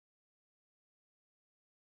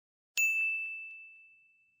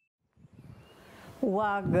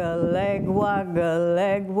Wag a leg,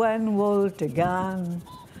 when Walter gan.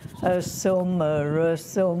 A summer,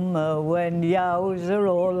 when yows are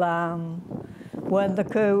all lamb. When the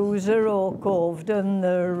cows are all coved and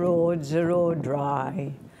the roads are all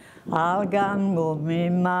dry. I'll gan with me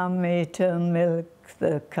mammy to milk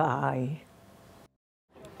the kye.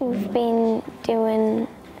 We've been doing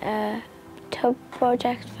a tub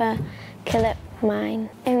project for Killip Mine.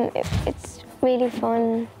 It's really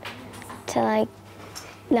fun to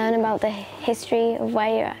learn about the history of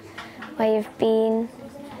where you've been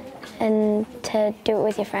and to do it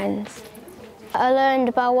with your friends. I learned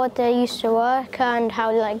about what they used to work and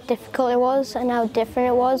how difficult it was and how different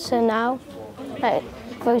it was to now.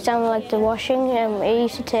 For example, the washing, it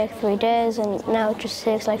used to take 3 days and now it just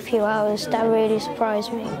takes a few hours. That really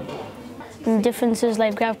surprised me. And the difference is we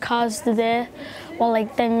have cars today, while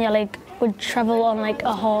then you would travel on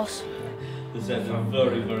a horse. There's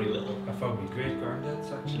very, very little. I found my great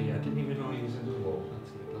granddad's actually. I didn't even know he was into the war.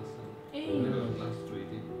 That's the last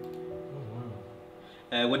 3D. Oh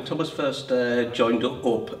wow. When Thomas first joined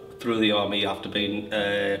up through the army after being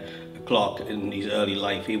a clerk in his early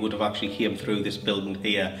life, he would have actually came through this building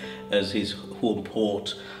here as his home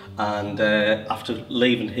port, and after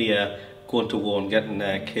leaving here, going to war and getting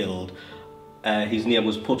killed, his name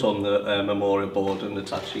was put on the memorial board, and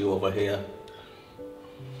it's actually over here.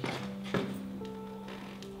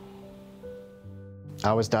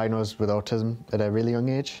 I was diagnosed with autism at a really young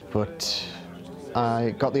age, but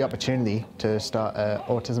I got the opportunity to start an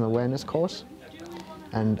autism awareness course,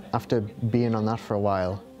 and after being on that for a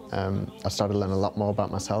while, I started to learn a lot more about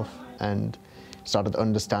myself and started to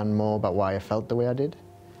understand more about why I felt the way I did.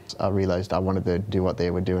 I realised I wanted to do what they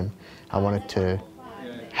were doing. I wanted to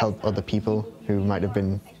help other people who might have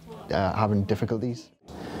been having difficulties.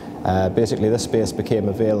 Basically, this space became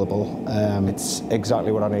available. It's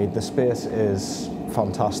exactly what I need. The space is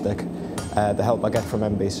fantastic. The help I get from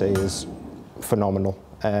MBC is phenomenal.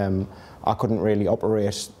 I couldn't really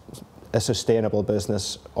operate a sustainable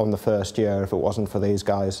business on the first year if it wasn't for these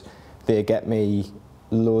guys. They get me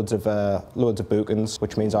loads of bookings,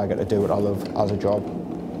 which means I get to do what I love as a job.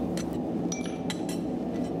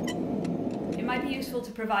 It might be useful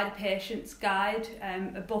to provide a patient's guide,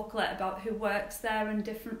 a booklet about who works there and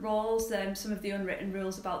different roles, some of the unwritten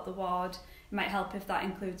rules about the ward. It might help if that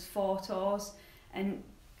includes photos, and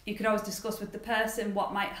you could always discuss with the person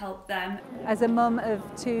what might help them. As a mum of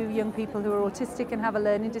 2 young people who are autistic and have a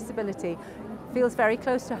learning disability, it feels very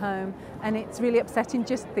close to home, and it's really upsetting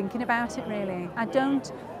just thinking about it, really. I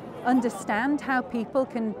don't understand how people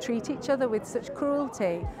can treat each other with such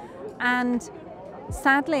cruelty, and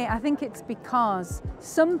sadly I think it's because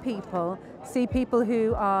some people see people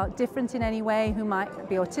who are different in any way, who might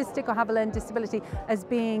be autistic or have a learning disability, as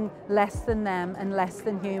being less than them and less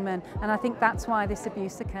than human, and I think that's why this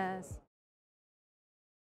abuse occurs.